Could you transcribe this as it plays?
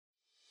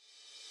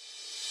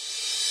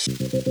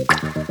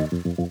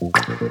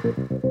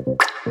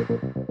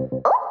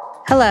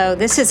Hello,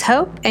 this is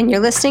Hope, and you're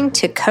listening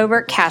to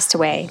Covert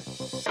Castaway.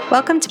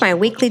 Welcome to my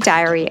weekly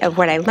diary of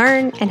what I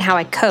learn and how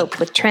I cope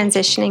with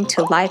transitioning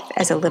to life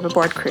as a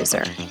liveaboard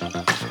cruiser.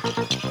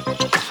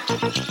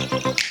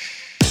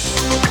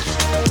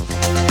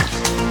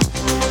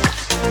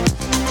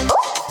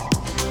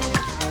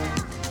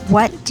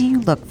 What do you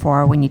look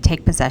for when you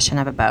take possession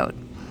of a boat?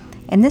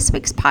 In this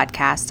week's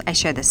podcast, I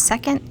share the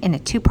second in a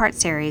two-part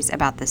series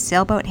about the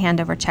sailboat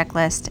handover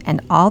checklist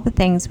and all the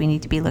things we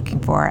need to be looking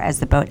for as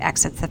the boat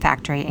exits the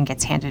factory and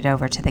gets handed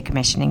over to the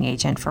commissioning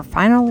agent for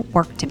final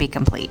work to be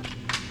complete.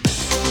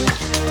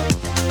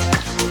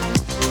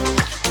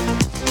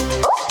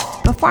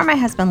 Before my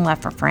husband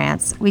left for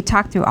France, we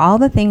talked through all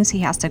the things he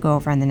has to go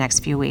over in the next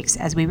few weeks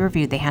as we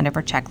reviewed the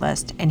handover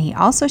checklist, and he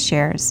also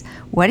shares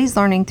what he's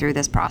learning through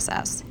this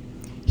process.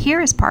 Here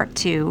is part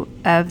 2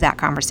 of that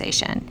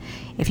conversation.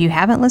 If you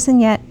haven't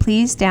listened yet,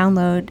 please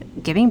download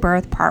Giving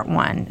Birth Part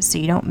 1 so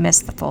you don't miss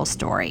the full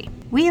story.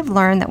 We have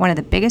learned that one of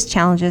the biggest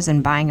challenges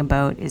in buying a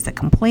boat is the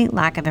complete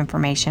lack of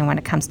information when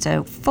it comes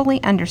to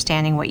fully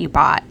understanding what you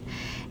bought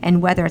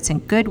and whether it's in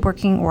good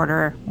working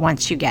order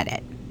once you get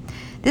it.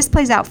 This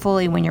plays out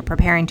fully when you're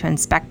preparing to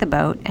inspect the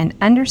boat and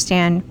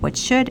understand what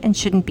should and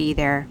shouldn't be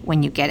there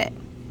when you get it.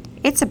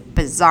 It's a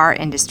bizarre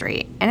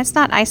industry, and it's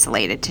not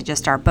isolated to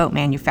just our boat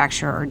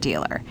manufacturer or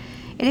dealer.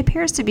 It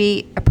appears to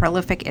be a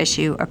prolific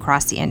issue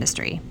across the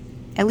industry,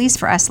 at least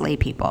for us lay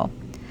people.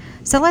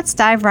 So let's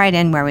dive right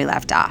in where we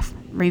left off.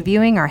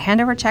 Reviewing our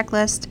handover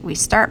checklist, we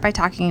start by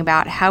talking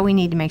about how we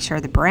need to make sure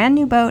the brand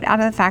new boat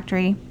out of the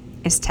factory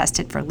is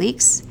tested for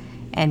leaks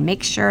and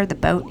make sure the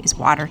boat is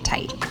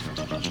watertight.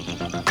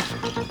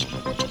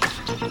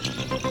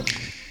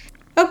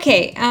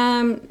 Okay,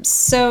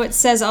 so it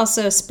says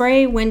also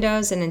spray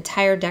windows and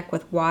entire deck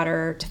with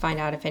water to find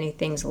out if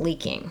anything's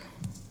leaking.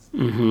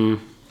 Mm-hmm.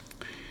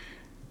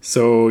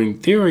 So in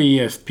theory,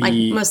 FP... Like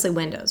mostly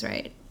windows,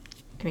 right?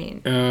 I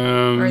mean,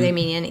 or they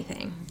mean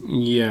anything.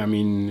 Yeah, I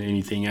mean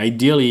anything.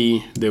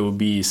 Ideally, there will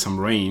be some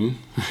rain,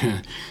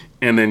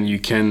 and then you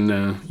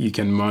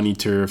can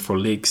monitor for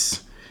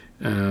leaks.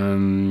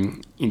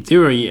 In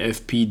theory,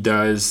 FP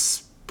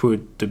does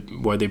put the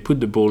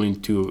boat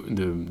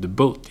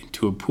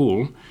into a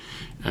pool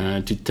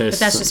to test. But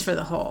that's just for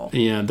the hull.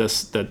 Yeah,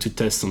 that's to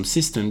test some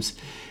systems.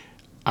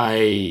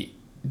 I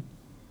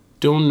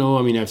don't know.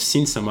 I mean, I've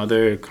seen some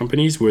other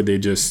companies where they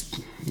just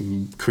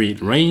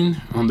create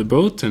rain on the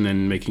boat and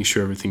then making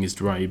sure everything is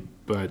dry.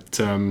 But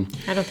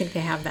I don't think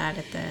they have that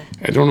at the.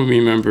 I don't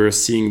remember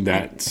seeing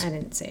that. I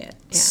didn't see it.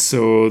 Yeah.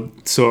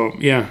 So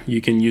yeah,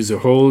 you can use a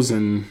hose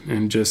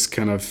and just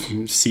kind of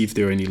see if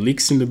there are any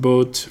leaks in the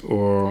boat,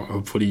 or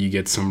hopefully you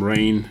get some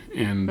rain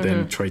and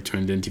then try to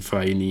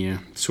identify any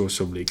source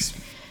of leaks.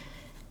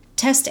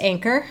 Test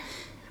anchor,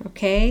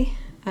 okay.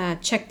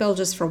 Check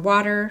bilges for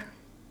water,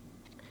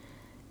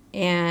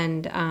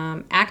 and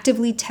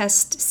actively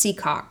test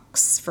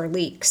seacocks for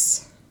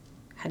leaks.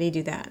 How do you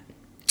do that?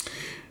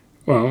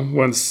 Well,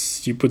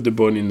 once you put the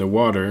boat in the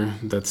water,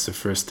 that's the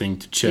first thing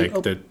to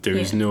check, that there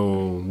is no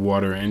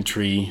water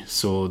entry.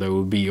 So there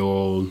will be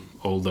all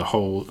the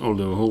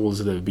holes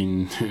that have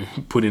been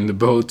put in the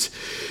boat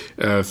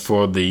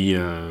for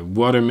the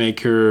water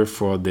maker,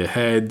 for the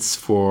heads,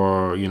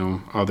 for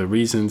other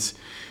reasons,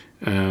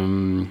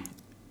 and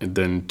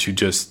then to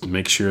just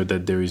make sure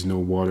that there is no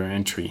water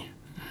entry.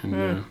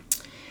 And,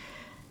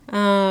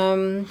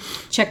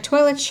 check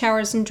toilets,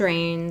 showers, and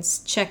drains.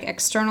 Check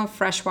external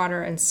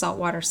freshwater and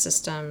saltwater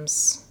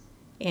systems,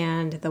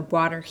 and the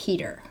water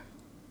heater.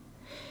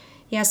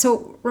 Yeah,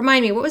 so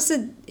remind me, what was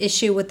the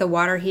issue with the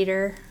water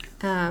heater?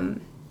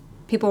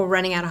 People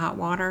running out of hot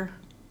water?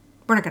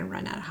 We're not going to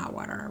run out of hot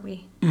water, are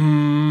we?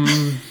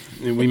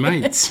 We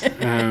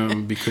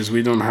might, because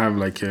we don't have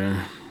like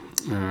a...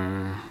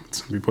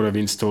 some people have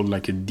installed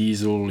like a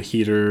diesel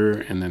heater,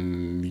 and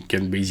then you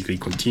can basically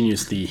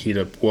continuously heat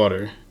up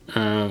water.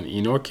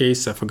 In our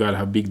case, I forgot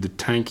how big the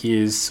tank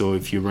is, so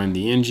if you run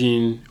the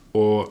engine,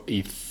 or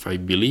if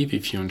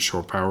you're on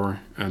shore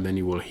power, then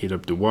it will heat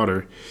up the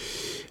water.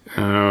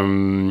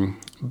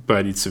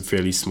 But it's a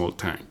fairly small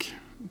tank.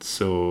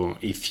 So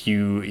if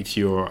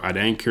you're at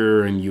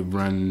anchor and you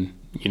run,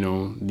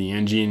 the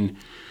engine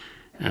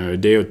a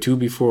day or two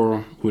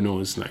before, who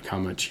knows like how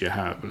much you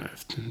have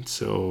left.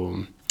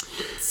 So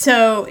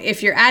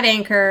if you're at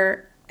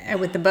anchor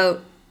with the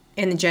boat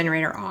and the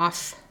generator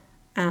off,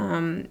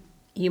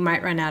 you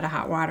might run out of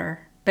hot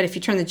water. But if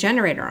you turn the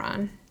generator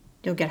on,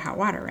 you'll get hot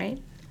water,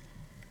 right?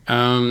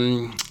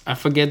 I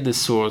forget the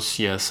source.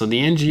 Yeah, so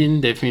the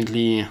engine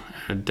definitely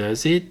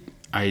does it.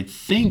 I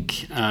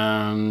think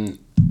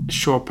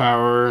shore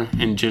power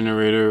and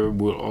generator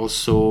will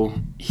also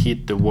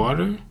heat the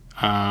water.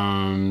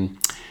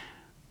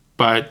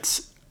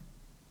 But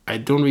I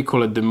don't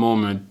recall at the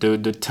moment.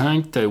 The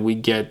tank that we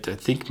get, I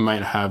think,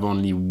 might have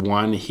only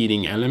one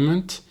heating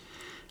element.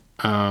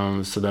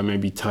 So that may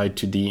be tied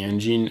to the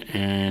engine,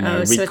 and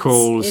I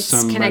recall it's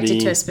somebody... connected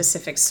to a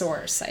specific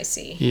source, I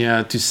see.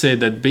 Yeah, to say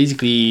that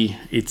basically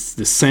it's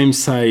the same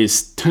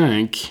size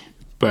tank,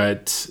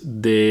 but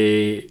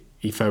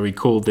if I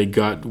recall, they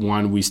got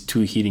one with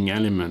 2 heating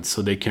elements,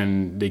 so they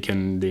in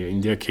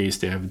their case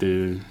they have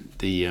the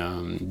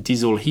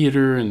diesel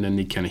heater, and then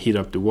they can heat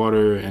up the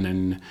water, and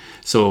then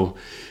so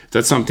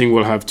that's something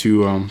we'll have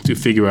to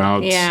figure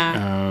out.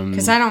 Yeah,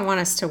 because I don't want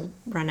us to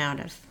run out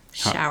of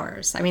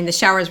showers. I mean, the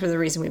showers were the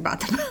reason we bought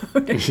the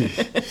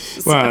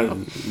boat. Well,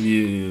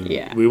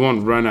 we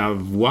won't run out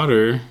of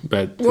water,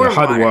 but the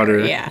hot water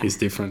is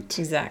different.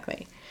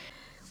 Exactly.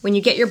 When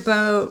you get your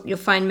boat, you'll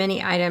find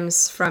many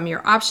items from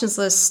your options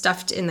list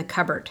stuffed in the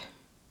cupboard.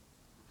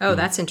 Oh,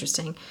 that's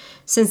interesting.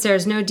 Since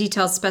there's no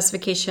detailed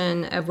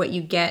specification of what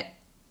you get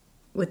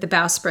with the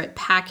bowsprit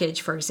package,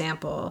 for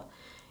example,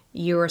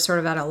 you are sort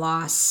of at a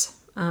loss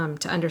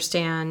to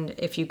understand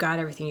if you got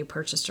everything you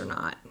purchased or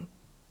not.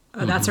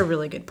 Oh, that's a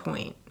really good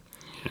point.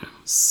 Yeah.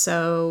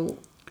 So,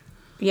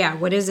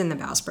 what is in the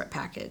bowsprit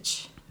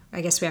package?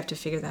 I guess we have to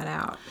figure that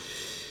out.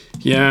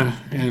 Yeah,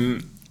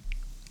 and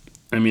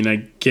I mean,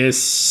 I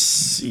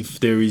guess if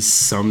there is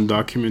some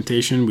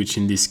documentation, which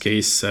in this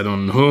case, I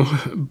don't know,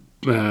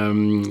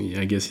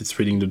 I guess it's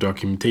reading the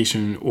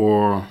documentation,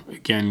 or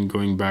again,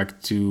 going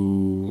back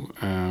to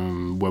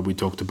what we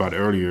talked about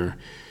earlier.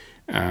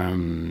 I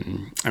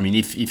mean,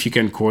 if you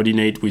can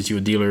coordinate with your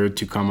dealer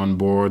to come on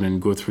board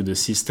and go through the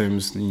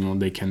systems,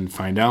 they can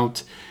find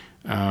out,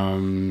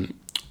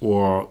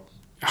 or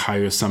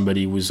hire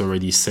somebody who's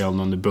already sailed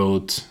on the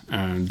boat,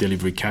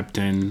 delivery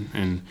captain,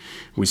 and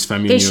who's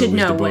familiar with the boat. They should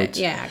know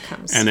what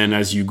comes. And then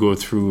as you go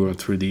through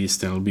this,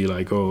 they'll be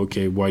like, oh,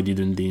 okay, why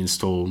didn't they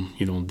install,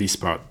 this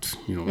part,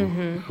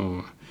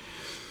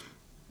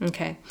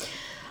 Okay.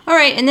 All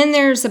right, and then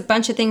there's a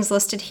bunch of things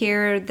listed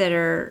here that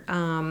are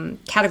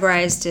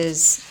categorized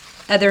as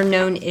other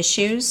known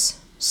issues.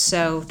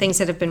 So things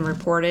that have been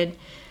reported,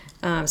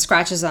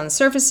 scratches on the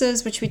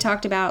surfaces, which we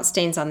talked about,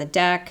 stains on the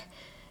deck,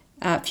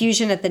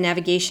 fusion at the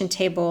navigation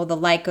table, the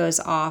light goes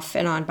off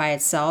and on by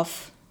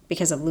itself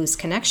because of loose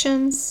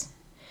connections.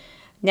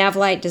 Nav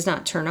light does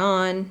not turn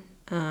on.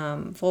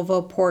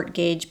 Volvo port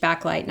gauge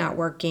backlight not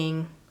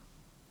working.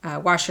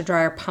 Washer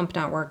dryer pump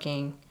not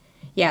working.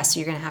 Yeah, so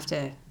you're going to have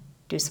to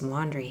do some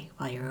laundry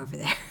while you're over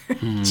there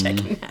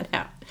checking that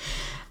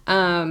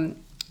out.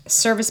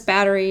 Service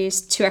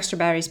batteries, 2 extra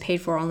batteries paid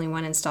for, only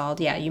 1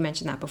 installed. Yeah, you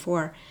mentioned that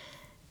before.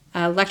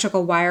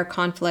 Electrical wire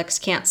conflicts,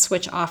 can't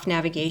switch off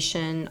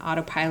navigation,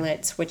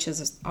 autopilot switch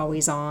is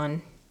always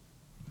on.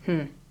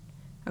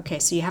 Okay,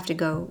 so you have to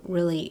go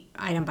really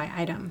item by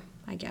item,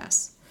 I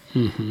guess.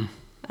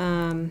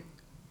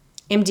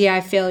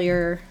 MDI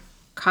failure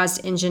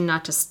caused engine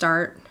not to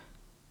start.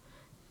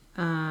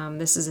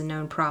 This is a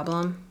known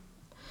problem.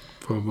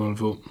 For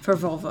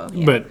Volvo,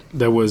 yeah. But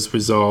that was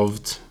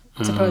resolved.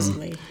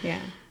 Supposedly, yeah.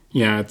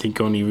 Yeah, I think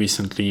only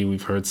recently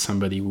we've heard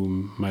somebody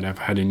who might have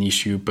had an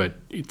issue, but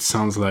it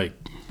sounds like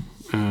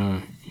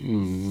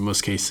in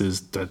most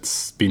cases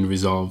that's been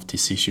resolved,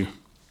 this issue.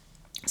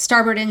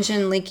 Starboard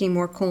engine leaking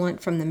more coolant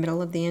from the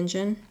middle of the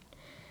engine.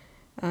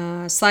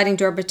 Sliding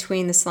door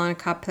between the salon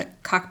and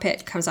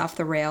cockpit comes off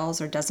the rails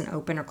or doesn't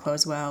open or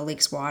close well,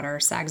 leaks water,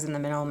 sags in the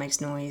middle,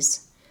 makes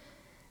noise.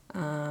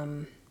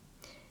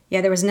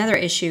 There was another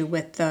issue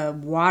with the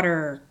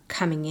water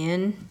coming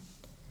in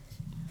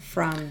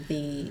from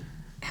the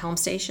helm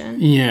station.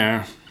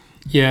 Yeah,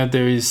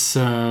 there is,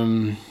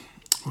 we'll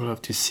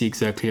have to see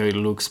exactly how it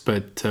looks,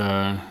 but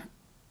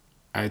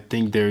I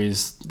think there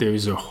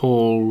is a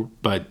hole,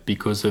 but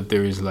because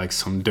there is like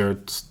some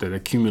dirt that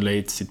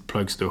accumulates, it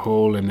plugs the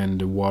hole, and then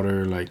the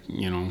water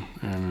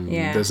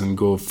doesn't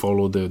go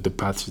follow the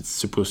path it's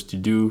supposed to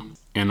do.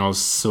 And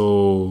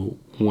also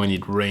when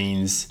it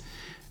rains,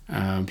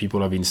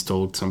 people have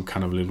installed some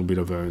kind of little bit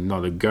of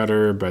not a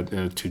gutter, but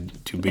to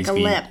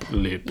basically like a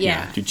lip.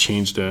 To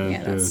change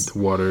the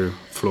water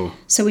flow.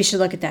 So we should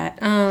look at that.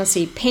 Let's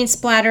see, paint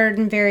splattered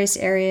in various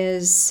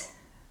areas,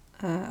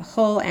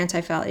 hull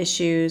anti-foul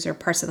issues or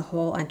parts of the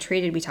hull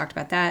untreated. We talked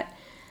about that.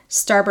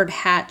 Starboard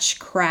hatch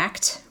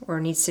cracked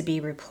or needs to be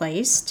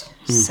replaced.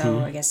 So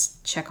I guess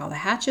check all the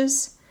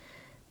hatches.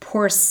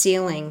 Poor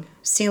sealing.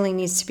 Sealing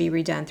needs to be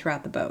redone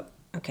throughout the boat.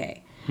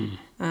 Okay.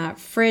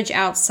 Fridge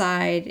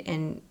outside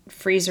and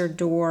freezer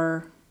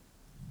door,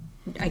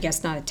 I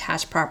guess not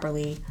attached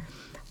properly.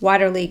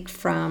 Water leak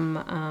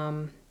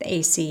from the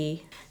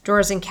AC.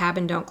 Doors in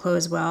cabin don't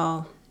close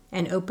well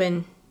and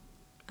open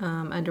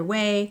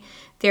underway.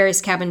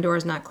 Various cabin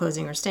doors not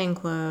closing or staying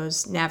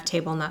closed. Nav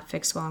table not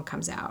fixed well and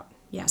comes out.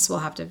 Yes, we'll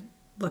have to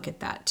look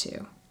at that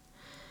too.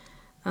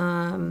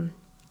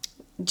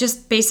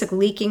 Just basic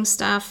leaking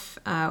stuff.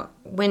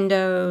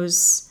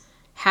 Windows,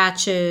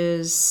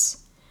 hatches.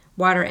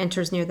 Water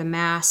enters near the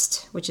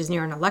mast, which is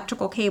near an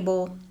electrical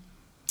cable.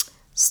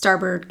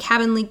 Starboard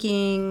cabin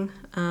leaking,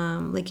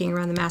 leaking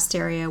around the mast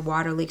area.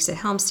 Water leaks at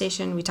helm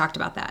station. We talked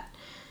about that.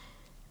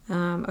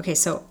 Okay,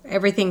 so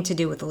everything to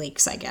do with the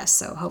leaks, I guess.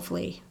 So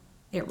hopefully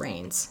it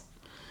rains.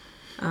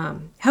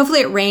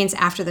 Hopefully it rains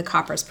after the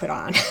copper's put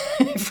on,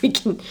 if we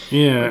can.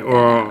 Yeah,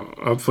 or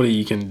hopefully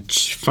you can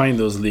find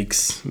those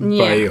leaks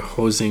by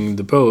hosing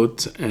the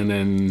boat, and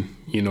then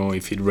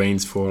if it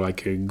rains for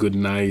like a good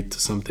night or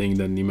something,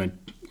 then you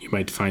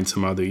might find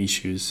some other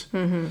issues.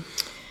 Mm-hmm.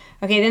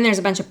 Okay, then there's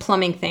a bunch of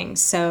plumbing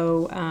things.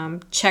 So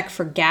check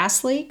for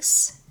gas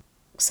leaks.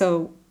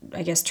 So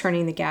I guess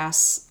turning the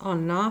gas on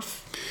and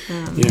off.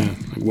 Yeah,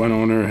 one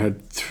owner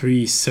had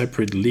 3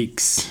 separate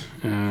leaks.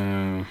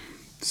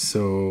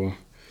 So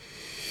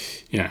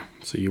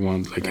you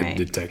want like a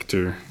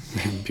detector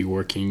be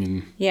working.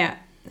 And yeah,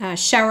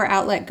 shower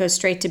outlet goes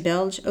straight to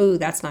bilge. Oh,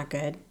 that's not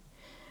good.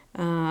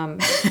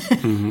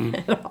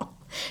 At all,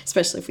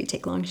 especially if we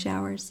take long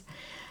showers.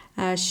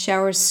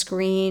 Shower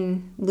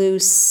screen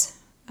loose.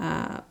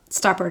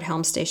 Stopper at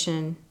helm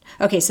station.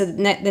 Okay, so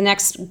the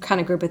next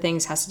kind of group of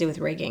things has to do with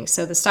rigging.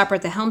 So the stopper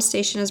at the helm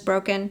station is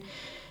broken.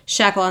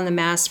 Shackle on the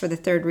mast for the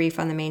third reef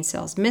on the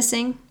mainsail is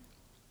missing.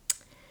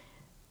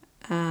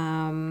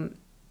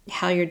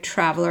 Halyard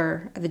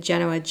Traveler of the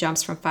Genoa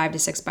jumps from 5 to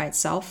 6 by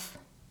itself,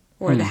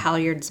 or the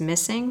halyard's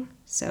missing.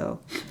 So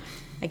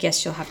I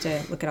guess you'll have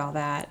to look at all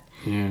that.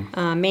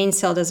 Yeah.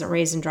 Mainsail doesn't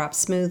raise and drop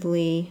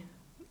smoothly.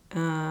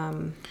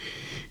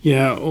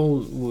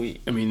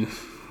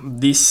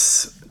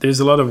 There's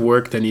a lot of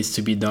work that needs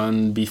to be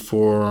done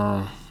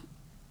before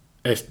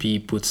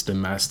FP puts the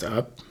mast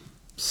up.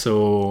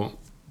 So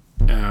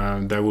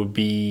that would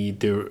be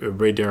the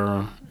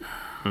radar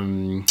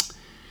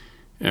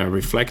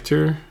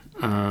reflector.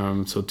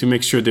 So to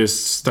make sure there's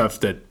stuff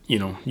that,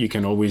 you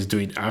can always do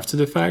it after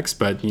the facts,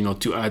 but,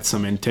 to add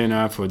some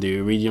antenna for the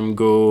Iridium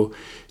Go,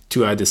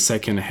 to add a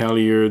second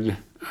halyard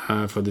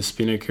for the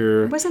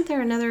spinnaker. Wasn't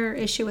there another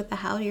issue with the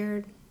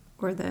halyard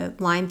or the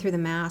line through the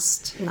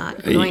mast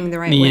not going the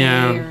right way?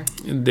 Yeah,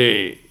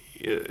 the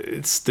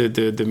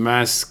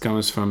mast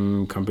comes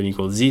from a company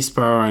called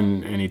Z-Spar,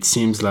 and it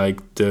seems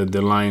like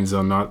the lines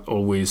are not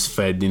always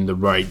fed in the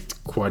right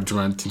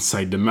quadrant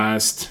inside the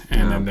mast,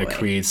 and that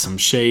creates some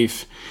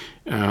chafe.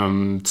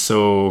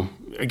 So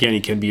again,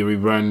 it can be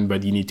rerun,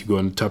 but you need to go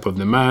on top of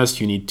the mast.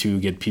 You need to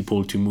get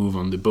people to move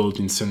on the boat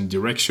in certain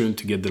direction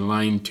to get the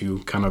line to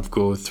kind of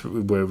go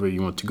through wherever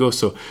you want to go.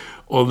 So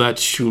all that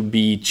should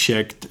be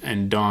checked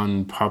and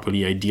done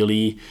properly,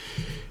 ideally.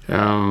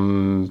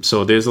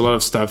 So there's a lot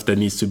of stuff that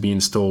needs to be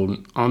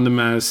installed on the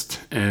mast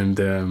and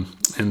the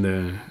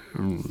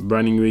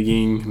running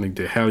rigging, like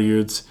the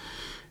halyards.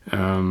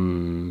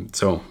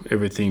 So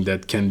everything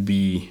that can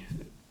be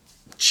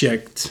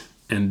checked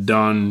and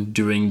done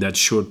during that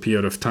short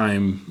period of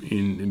time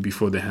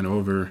before the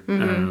handover,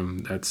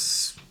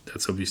 that's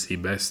obviously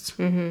best.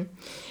 Mm-hmm.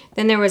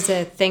 Then there was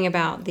a thing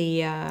about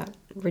the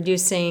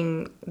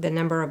reducing the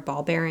number of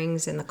ball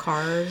bearings in the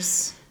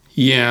cars.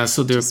 Yeah,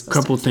 so there are a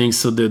couple things.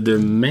 So the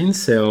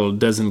mainsail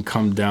doesn't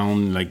come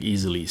down like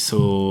easily.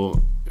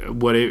 So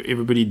what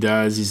everybody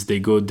does is they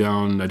go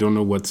down, I don't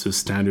know what's the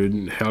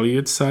standard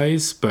halyard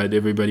size, but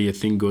everybody I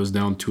think goes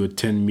down to a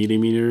 10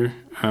 millimeter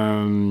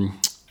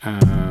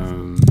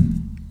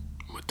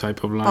what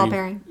type of line? Ball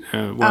bearing.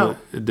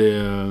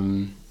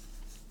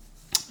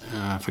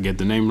 I forget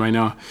the name right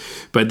now,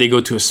 but they go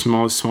to a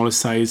smaller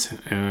size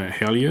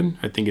halyard.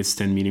 I think it's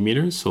 10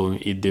 millimeters, so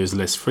there's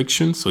less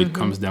friction, so it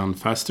comes down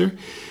faster.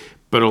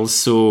 But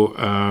also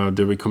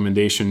the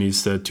recommendation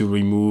is to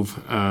remove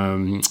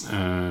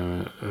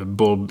a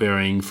ball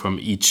bearing from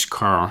each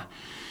car,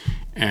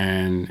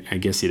 and I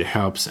guess it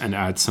helps, and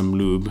add some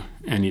lube,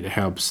 and it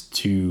helps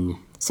to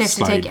So you have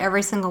to take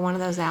every single one of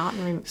those out?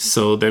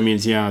 So that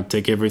means,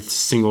 take every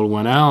single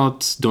one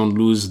out. Don't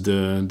lose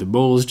the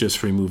balls.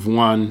 Just remove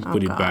one,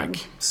 put it back.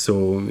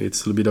 So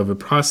it's a little bit of a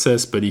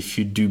process, but if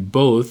you do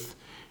both,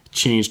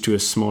 change to a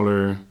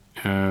smaller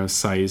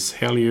size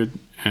halyard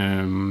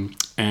and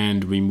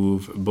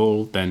remove a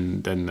ball,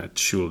 then that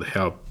should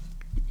help.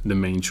 The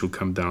main should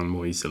come down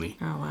more easily.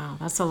 Oh, wow.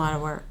 That's a lot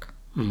of work.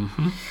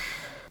 Mm-hmm.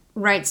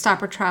 Right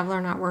stopper traveler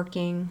not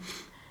working.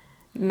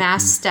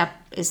 Mast step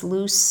is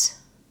loose.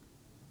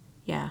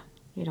 Yeah,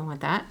 you don't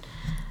want that.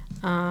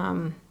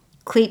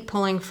 Cleat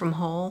pulling from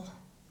hull.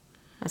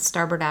 A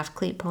starboard aft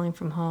cleat pulling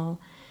from hull.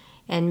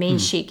 And main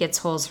sheet gets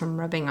holes from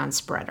rubbing on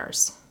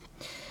spreaders.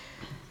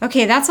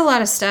 Okay, that's a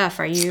lot of stuff.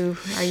 Are you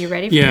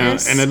ready for this? Yeah,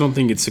 and I don't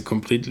think it's a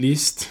complete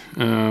list.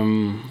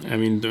 On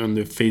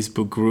the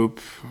Facebook group,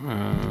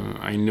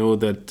 I know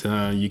that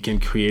you can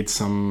create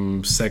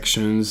some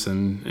sections,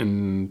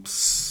 and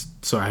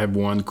so I have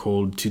one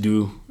called To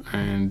Do,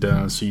 and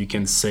so you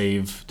can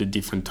save the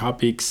different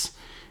topics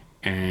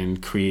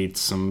and create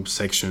some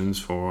sections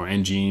for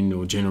engine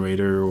or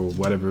generator or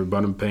whatever,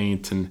 bottom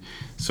paint. And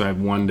so I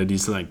have one that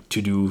is like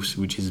To Do,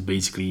 which is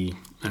basically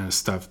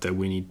stuff that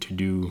we need to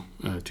do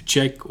to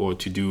check or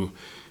to do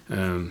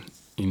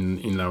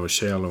in La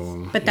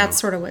Rochelle. But that's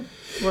sort of what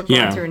we're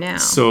going through now.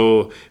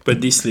 So,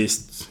 but this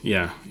list,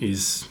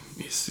 is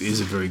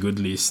a very good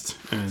list.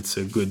 It's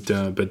a good,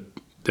 but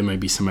there may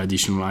be some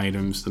additional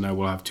items that I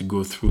will have to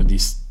go through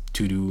this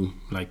To Do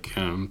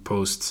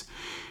posts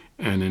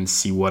and then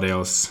see what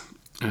else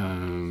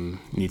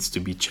needs to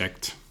be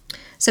checked.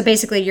 So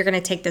basically, you're going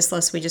to take this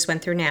list we just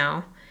went through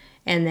now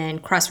and then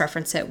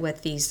cross-reference it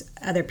with these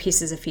other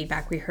pieces of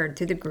feedback we heard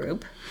through the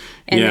group.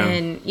 And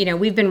then,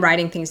 we've been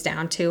writing things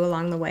down too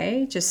along the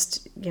way,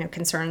 just,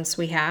 concerns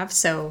we have.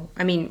 So,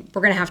 we're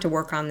going to have to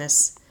work on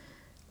this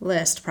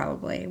list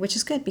probably, which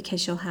is good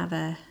because you'll have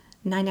a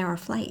 9-hour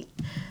flight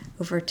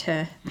over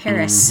to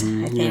Paris, I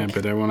think. Yeah,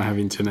 but I want to have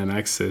internet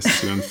access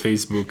on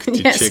Facebook to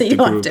yeah, check so the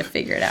you'll group. have to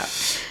figure it out.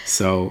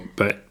 So,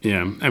 but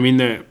yeah, I mean,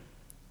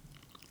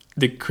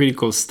 the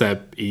critical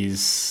step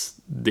is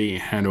the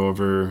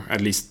handover,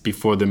 at least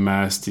before the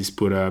mast is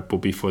put up or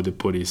before the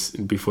boat is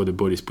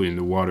put in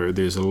the water.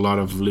 There's a lot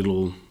of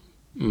little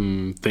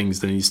things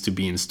that needs to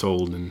be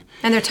installed, and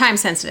they're time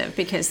sensitive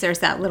because there's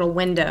that little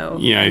window.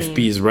 Yeah,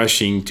 FP is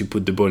rushing to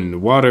put the boat in the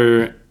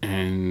water,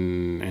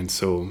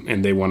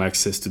 and they want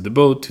access to the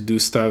boat to do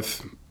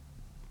stuff.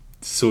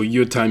 So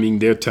your timing,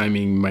 their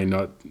timing might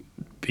not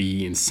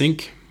be in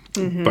sync,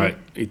 but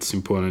it's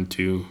important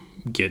to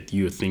get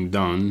your thing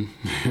done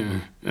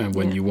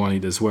when you want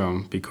it as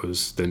well,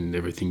 because then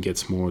everything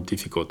gets more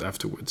difficult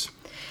afterwards.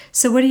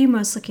 So what are you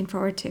most looking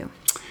forward to?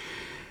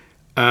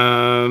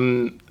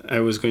 I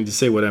was going to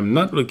say what I'm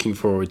not looking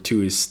forward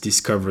to is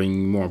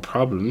discovering more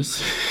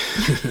problems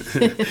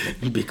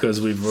because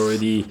we've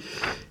already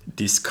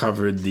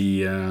discovered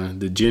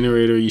the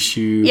generator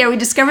issue. Yeah, we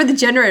discovered the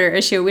generator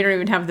issue. We don't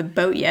even have the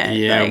boat yet.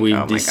 Yeah, we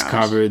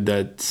discovered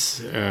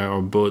that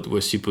our boat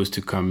was supposed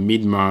to come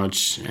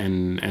mid-March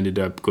and ended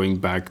up going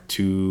back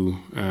to,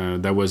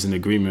 that was an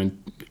agreement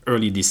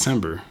early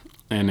December.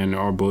 And then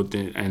our boat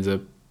ends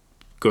up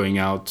going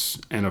out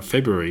end of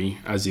February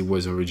as it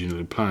was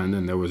originally planned,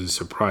 and that was a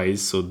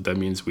surprise. So that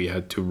means we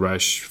had to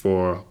rush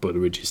for boat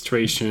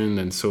registration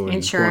and so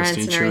insurance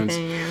and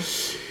everything. Yeah.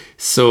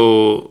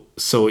 So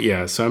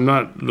I'm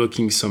not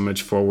looking so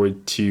much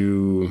forward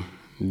to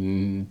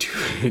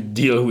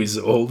deal with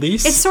all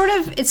this.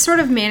 It's sort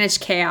of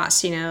managed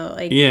chaos,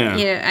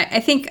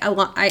 I think a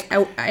lot.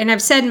 And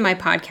I've said in my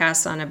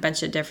podcast on a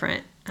bunch of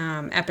different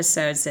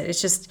episodes that it's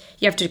just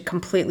you have to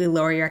completely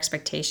lower your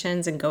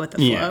expectations and go with the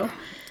flow.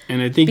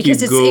 And I think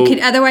because it could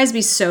otherwise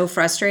be so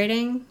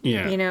frustrating.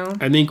 Yeah,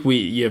 I think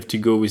you have to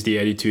go with the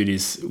attitude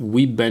is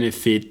we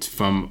benefit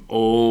from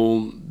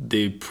all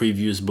the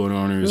previous boat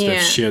owners that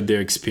shared their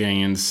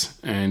experience,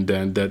 and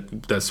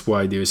that's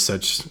why there's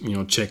such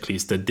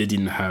checklist that they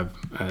didn't have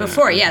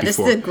before. Yeah, this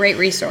is a great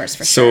resource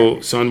for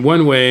sure. So in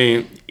one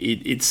way,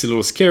 it's a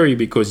little scary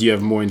because you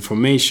have more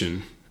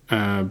information.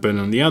 But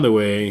on the other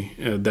way,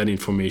 that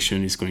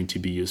information is going to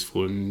be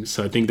useful. And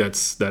so I think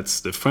that's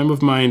the frame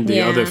of mind. The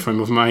other frame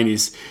of mind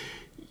is,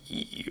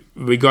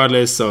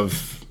 regardless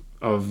of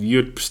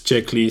your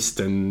checklist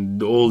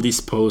and all these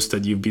posts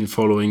that you've been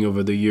following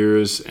over the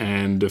years,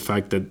 and the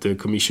fact that the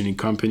commissioning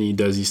company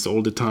does this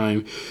all the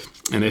time,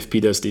 and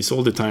FP does this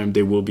all the time,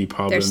 there will be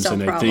problems.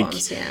 And I think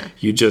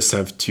you just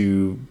have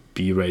to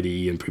be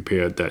ready and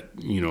prepared that,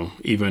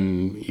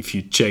 even if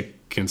you check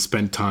and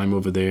spend time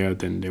over there,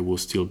 then there will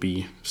still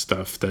be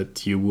stuff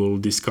that you will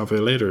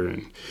discover later.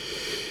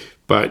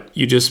 But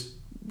you just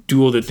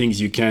do all the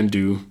things you can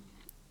do,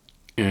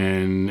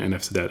 and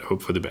after that,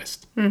 hope for the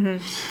best.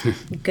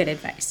 Mm-hmm. Good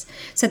advice.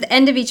 So at the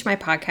end of each of my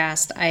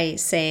podcast, I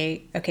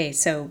say, okay,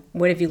 so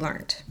what have you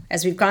learned?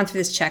 As we've gone through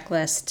this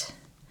checklist,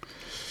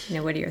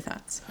 what are your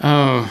thoughts?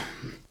 The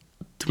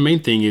main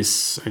thing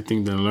is, I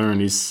think that I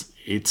learned is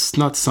it's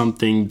not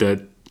something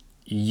that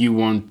you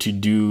want to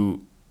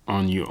do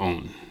on your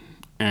own.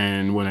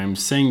 And when I'm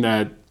saying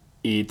that,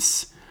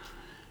 it's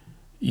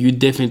you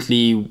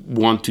definitely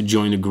want to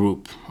join a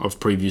group of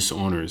previous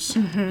owners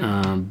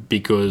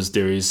because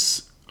there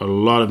is a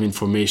lot of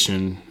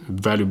information,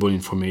 valuable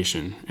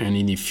information. And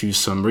if you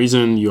some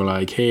reason you're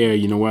like, hey,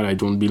 you know what, I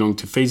don't belong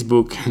to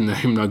Facebook and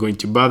I'm not going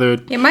to bother.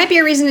 It might be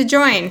a reason to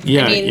join.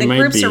 Yeah, the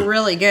groups are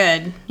really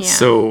good. Yeah.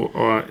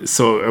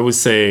 So I would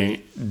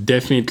say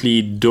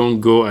definitely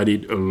don't go at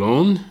it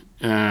alone.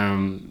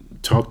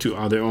 Talk to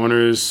other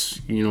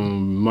owners,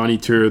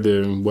 monitor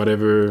the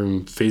whatever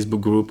Facebook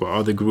group or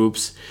other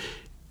groups,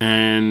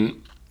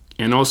 and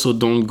also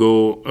don't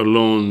go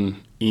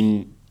alone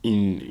in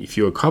if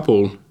you're a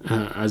couple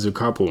as a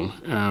couple,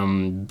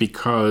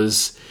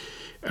 because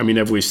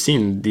as we've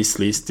seen this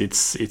list,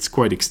 it's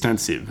quite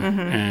extensive,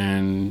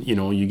 and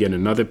you get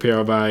another pair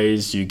of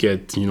eyes, you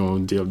get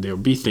there'll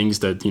be things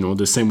that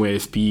the same way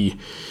FP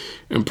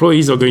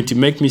employees are going to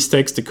make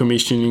mistakes, the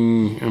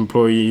commissioning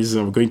employees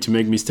are going to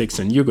make mistakes,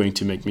 and you're going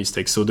to make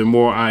mistakes. So the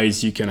more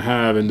eyes you can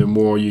have, and the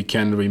more you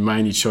can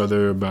remind each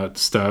other about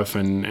stuff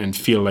and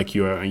feel like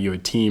you're a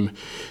team.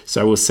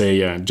 So I will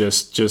say,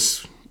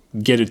 just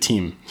get a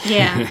team.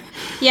 Yeah.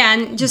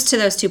 And just to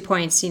those 2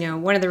 points,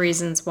 one of the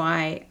reasons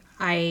why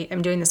I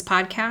am doing this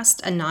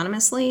podcast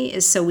anonymously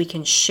is so we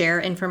can share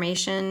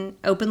information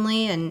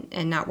openly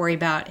and not worry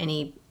about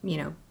any,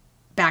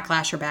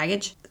 backlash or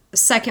baggage.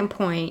 Second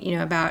point,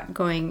 about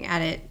going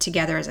at it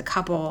together as a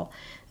couple,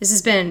 this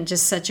has been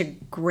just such a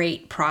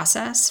great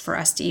process for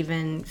us to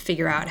even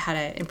figure out how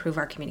to improve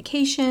our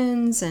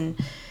communications and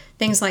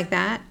things like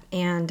that.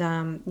 And,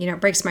 it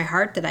breaks my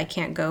heart that I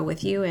can't go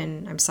with you,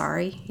 and I'm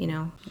sorry.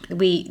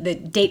 The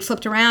date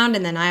flipped around,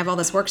 and then I have all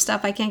this work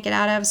stuff I can't get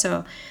out of,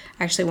 so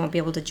I actually won't be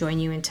able to join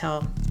you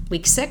until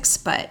week 6,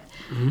 but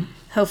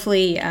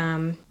hopefully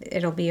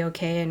it'll be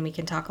okay, and we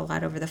can talk a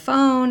lot over the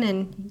phone,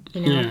 and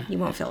you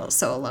won't feel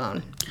so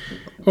alone.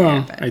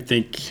 Well, I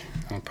think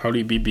I'll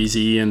probably be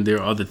busy, and there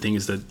are other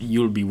things that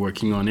you'll be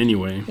working on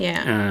anyway.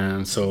 Yeah.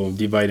 And so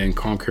divide and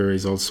conquer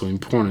is also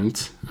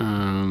important.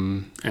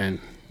 And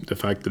the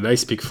fact that I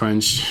speak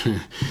French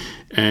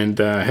and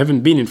I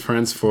haven't been in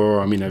France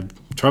I've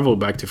traveled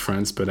back to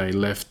France, but I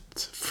left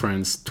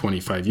France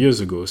 25 years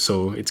ago.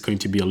 So it's going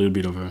to be a little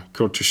bit of a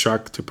culture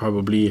shock to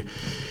probably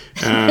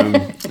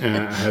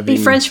be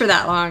French for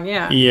that long.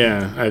 Yeah.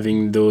 Yeah.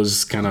 Having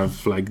those kind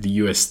of like the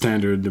US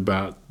standard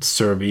about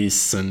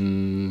service,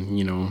 and,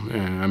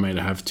 I might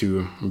have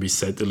to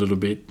reset a little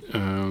bit.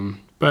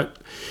 But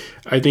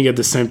I think at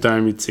the same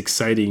time, it's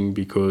exciting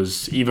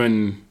because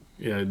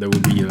that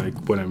would be like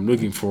what I'm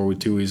looking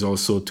forward to, is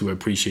also to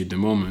appreciate the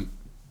moment,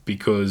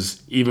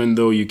 because even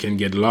though you can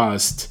get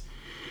lost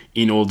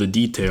in all the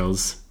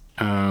details,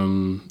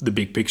 the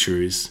big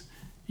picture is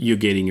you're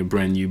getting a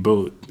brand new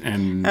boat.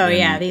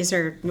 These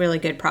are really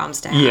good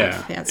problems to have.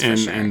 Yeah, that's for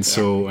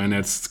sure. And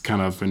that's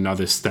kind of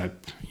another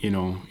step,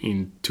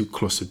 into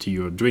closer to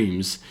your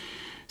dreams.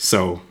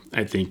 So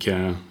I think,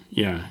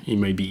 it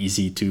may be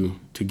easy to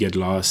get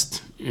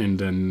lost and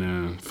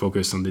then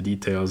focus on the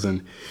details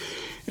and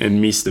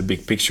miss the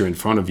big picture in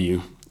front of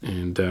you,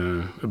 and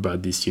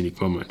about this unique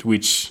moment,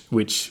 which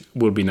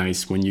will be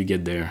nice when you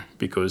get there,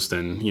 because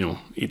then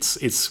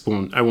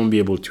I won't be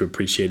able to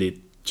appreciate it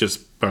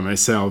just by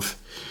myself,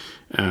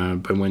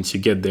 but once you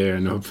get there,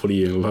 and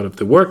hopefully a lot of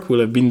the work will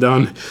have been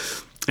done,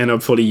 and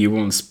hopefully you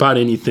won't spot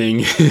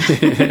anything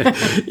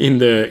in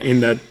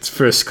that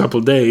first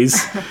couple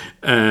days,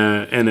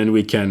 and then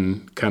we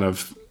can kind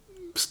of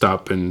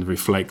stop and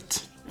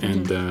reflect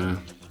and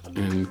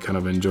kind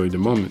of enjoy the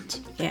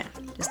moment. Yeah,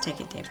 just take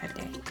it day by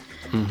day.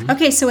 Mm-hmm.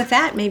 Okay, so with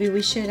that, maybe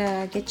we should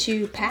get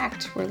you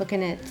packed. We're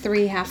looking at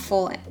 3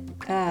 half-full,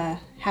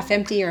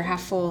 half-empty or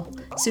half-full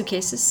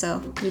suitcases,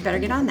 so we better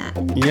get on that.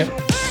 Yep.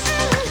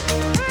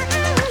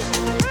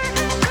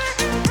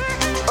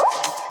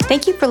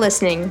 Thank you for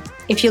listening.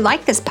 If you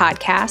like this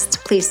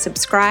podcast, please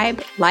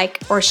subscribe,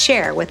 like, or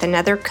share with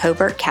another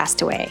Covert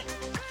Castaway.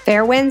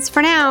 Fair winds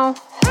for now.